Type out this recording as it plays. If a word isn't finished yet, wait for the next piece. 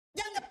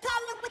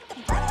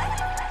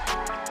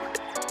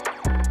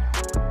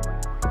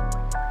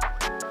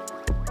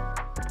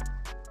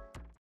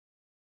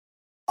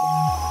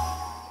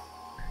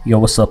Yo,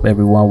 what's up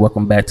everyone?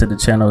 Welcome back to the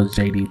channel. It's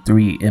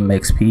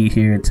JD3MXP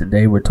here, and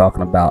today we're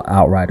talking about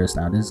Outriders.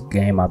 Now, this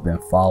game I've been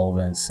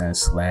following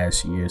since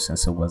last year,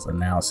 since it was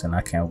announced, and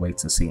I can't wait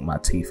to sink my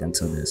teeth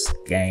into this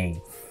game.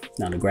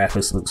 Now, the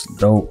graphics looks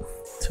dope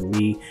to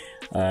me.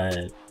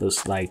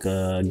 Looks like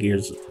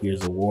Gears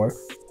of War,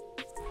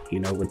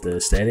 you know, with the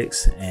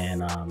aesthetics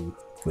and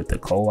with the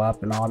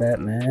co-op and all that,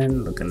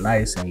 man, looking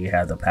nice. And you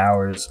have the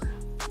powers,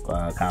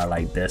 kind of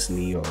like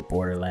Destiny or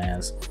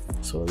Borderlands,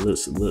 so it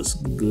looks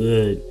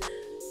good,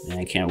 and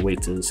I can't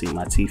wait to see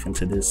my teeth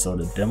into this. So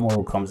the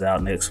demo comes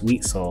out next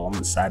week, so I'm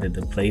excited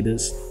to play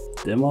this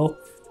demo.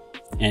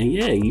 And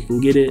yeah, you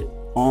can get it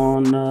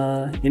on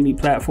any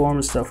platform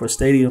and stuff for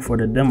Stadia for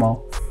the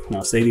demo.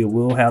 Now Stadia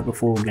will have the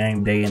full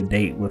game day and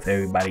date with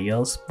everybody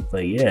else,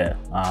 but yeah,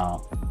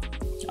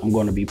 I'm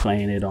going to be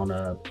playing it on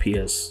a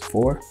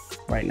PS4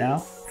 right now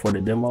for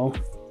the demo.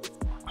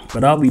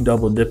 But I'll be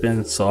double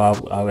dipping, so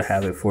I'll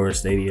have it for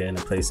Stadia and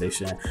the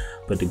PlayStation.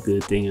 But the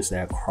good thing is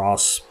that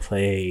cross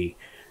play.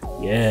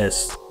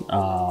 Yes,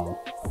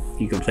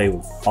 you can play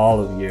with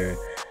all of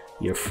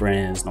your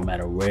friends, no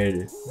matter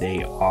where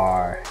they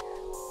are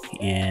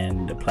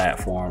in the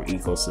platform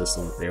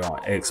ecosystem. If they're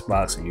on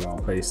Xbox and you're on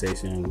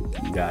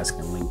PlayStation, you guys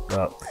can link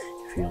up.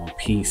 If you're on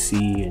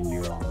PC and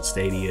you're on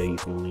Stadia, you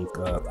can link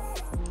up.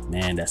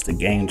 Man, that's the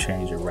game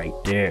changer right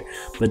there.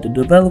 But the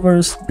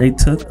developers, they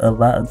took a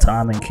lot of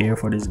time and care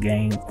for this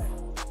game.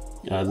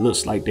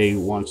 Looks like they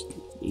want,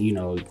 you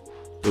know,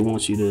 they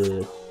want you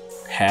to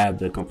have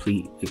the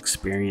complete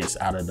experience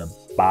out of the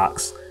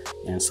box,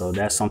 and so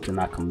that's something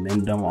I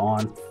commend them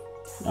on.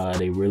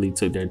 They really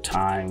took their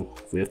time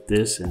with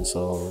this, and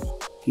so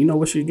you know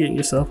what you're getting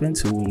yourself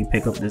into when you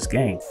pick up this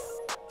game.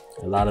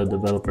 A lot of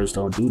developers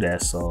don't do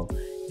that, so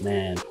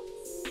man,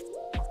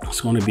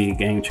 it's going to be a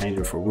game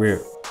changer for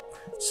real.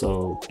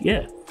 So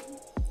yeah,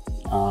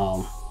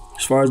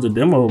 as far as the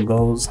demo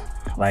goes,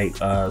 like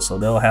so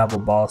they'll have a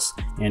boss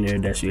in there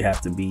that you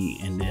have to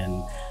beat, and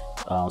then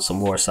some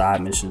more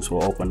side missions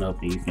will open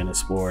up and you can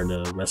explore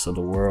the rest of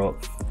the world.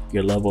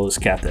 Your level is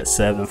capped at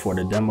 7 for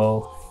the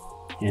demo,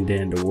 and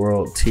then the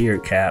world tier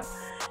cap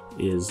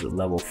is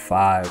level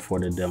 5 for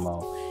the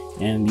demo.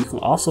 And you can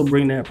also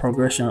bring that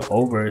progression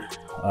over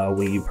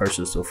when you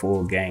purchase the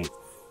full game.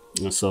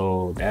 And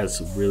so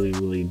that's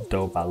really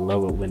dope. I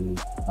love it when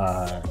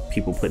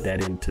people put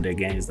that into their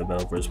games,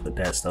 developers put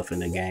that stuff in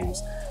their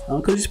games,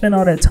 because you spend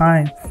all that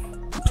time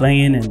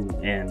playing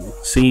and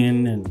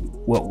seeing and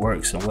what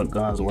works and what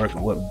guns work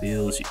and what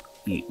builds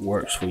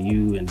works for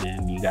you, and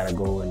then you got to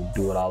go and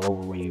do it all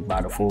over when you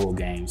buy the full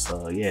game.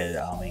 So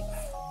yeah, I mean,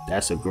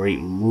 that's a great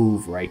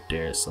move right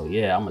there. So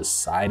yeah, I'm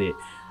excited,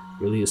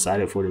 really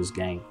excited for this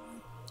game.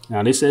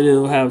 Now they said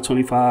it'll have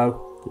 25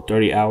 to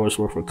 30 hours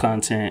worth of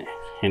content,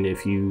 and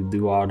if you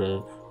do all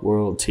the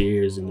world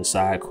tiers and the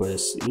side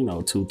quests, you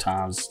know, 2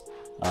 times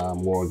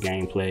more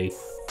gameplay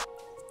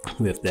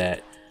with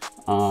that.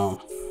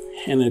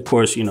 And of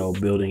course, you know,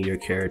 building your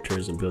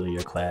characters and building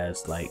your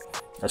class, like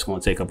that's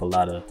going to take up a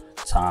lot of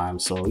time.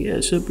 So yeah,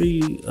 it should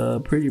be a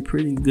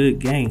pretty good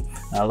game.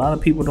 Now, a lot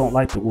of people don't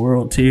like the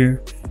world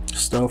tier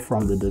stuff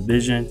from the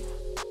Division,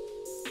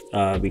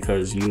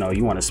 because you know,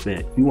 you want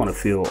to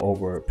feel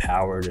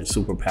overpowered and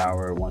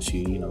superpowered once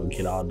you know,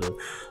 get all the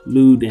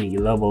loot and you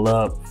level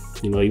up.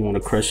 You know, you want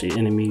to crush your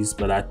enemies.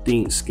 But I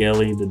think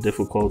scaling the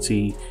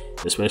difficulty,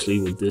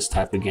 especially with this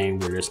type of game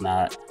where there's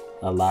not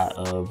a lot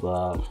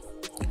of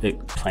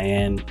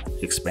planned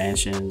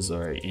expansions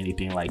or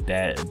anything like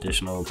that,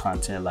 additional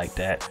content like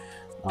that,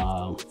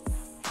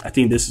 I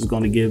think this is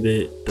going to give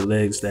it the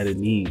legs that it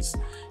needs,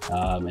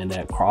 and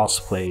that cross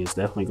play is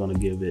definitely going to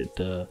give it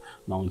the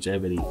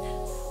longevity.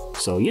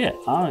 So yeah,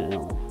 I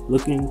am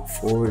looking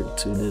forward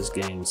to this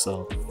game.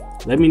 So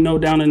let me know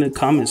down in the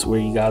comments where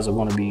you guys are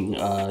going to be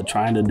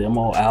trying the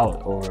demo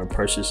out or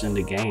purchasing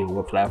the game.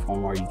 What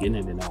platform are you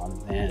getting it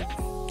on, man?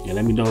 And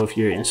let me know if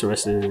you're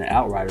interested in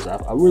Outriders.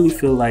 I really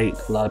feel like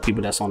a lot of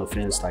people that's on the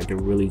fence, like they're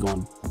really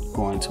going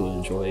to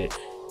enjoy it,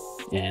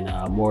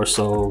 and more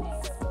so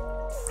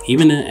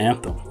even than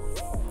Anthem.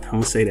 I'm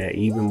gonna say that,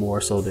 even more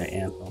so than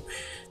Anthem,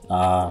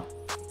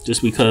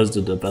 just because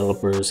the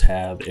developers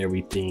have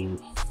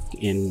everything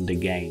in the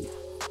game.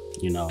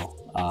 You know,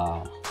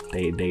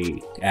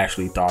 they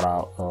actually thought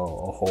out a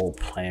whole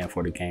plan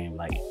for the game.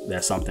 Like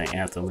that's something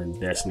Anthem and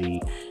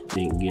Destiny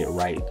didn't get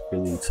right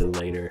really till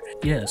later.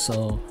 Yeah,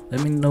 so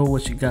let me know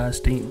what you guys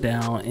think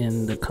down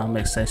in the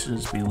comment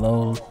sections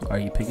below. Are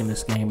you picking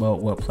this game up?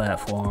 What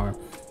platform?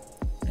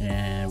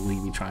 And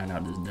we'll be trying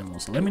out this demo.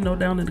 So let me know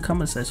down in the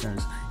comment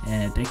sections.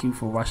 And thank you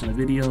for watching the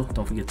video.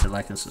 Don't forget to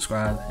like and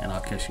subscribe, and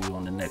I'll catch you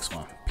on the next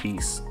one.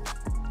 Peace.